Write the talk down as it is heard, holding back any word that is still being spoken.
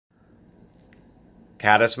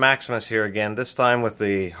Catus Maximus here again, this time with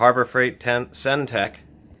the Harbor Freight Cen-Tech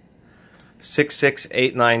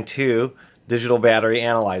 66892 digital battery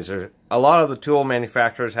analyzer. A lot of the tool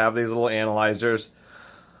manufacturers have these little analyzers.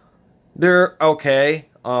 They're okay.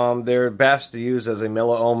 They're best to use as a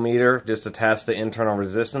milliohm meter just to test the internal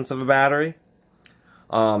resistance of a battery.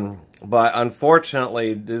 But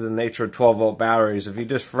unfortunately, due to the nature of 12-volt batteries, if you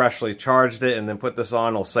just freshly charged it and then put this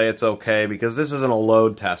on, it'll say it's okay because this isn't a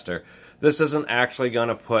load tester. This isn't actually going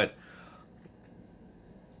to put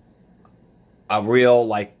a real,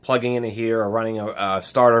 like plugging into here or running a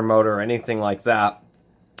starter motor or anything like that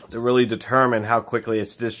to really determine how quickly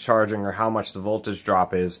it's discharging or how much the voltage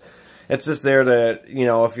drop is. It's just there to, you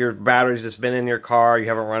know, if your battery's just been in your car, you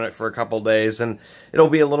haven't run it for a couple days, and it'll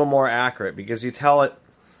be a little more accurate because you tell it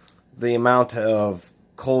the amount of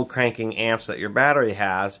cold cranking amps that your battery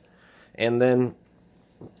has, and then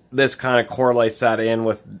this kind of correlates that in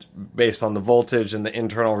with based on the voltage and the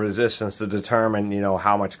internal resistance to determine, you know,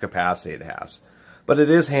 how much capacity it has. But it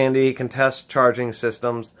is handy. You can test charging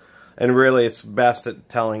systems, and really it's best at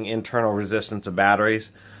telling internal resistance of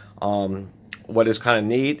batteries. What is kind of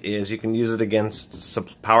neat is you can use it against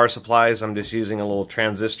power supplies. I'm just using a little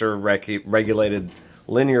transistor regulated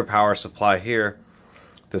linear power supply here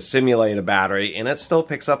to simulate a battery, and it still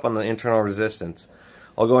picks up on the internal resistance.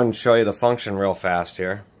 I'll go ahead and show you the function real fast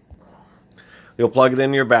here. You'll plug it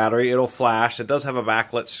into your battery, it'll flash. It does have a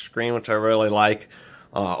backlit screen, which I really like.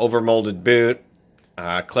 Overmolded boot,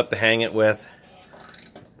 clip to hang it with.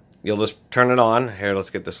 You'll just turn it on. Here, let's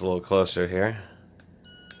get this a little closer here.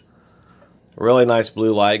 Really nice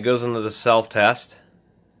blue light. Goes into the self-test.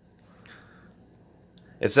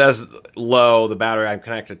 It says low. The battery I'm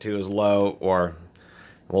connected to is low, or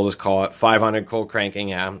we'll just call it 500 cold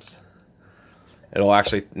cranking amps. It'll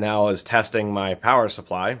actually now is testing my power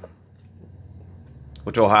supply,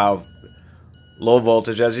 which will have low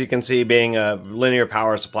voltage. As you can see, being a linear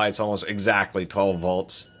power supply, it's almost exactly 12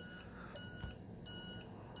 volts.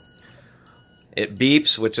 It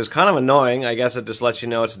beeps, which is kind of annoying. I guess it just lets you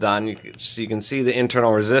know it's done. You can see the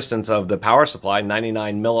internal resistance of the power supply,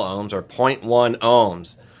 99 milliohms or 0.1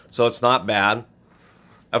 ohms. So it's not bad.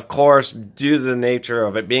 Of course, due to the nature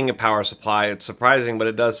of it being a power supply, it's surprising, but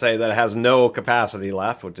it does say that it has no capacity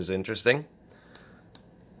left, which is interesting.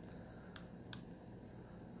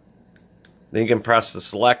 Then you can press the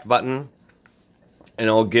select button, and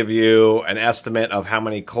it'll give you an estimate of how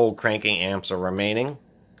many cold cranking amps are remaining.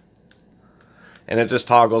 And it just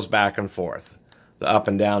toggles back and forth. The up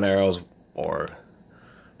and down arrows or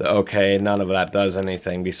the OK, none of that does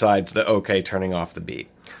anything besides the OK turning off the beep.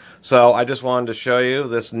 So I just wanted to show you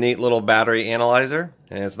this neat little battery analyzer,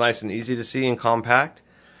 and it's nice and easy to see and compact.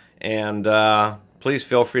 And please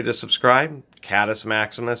feel free to subscribe. Catus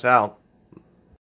Maximus out.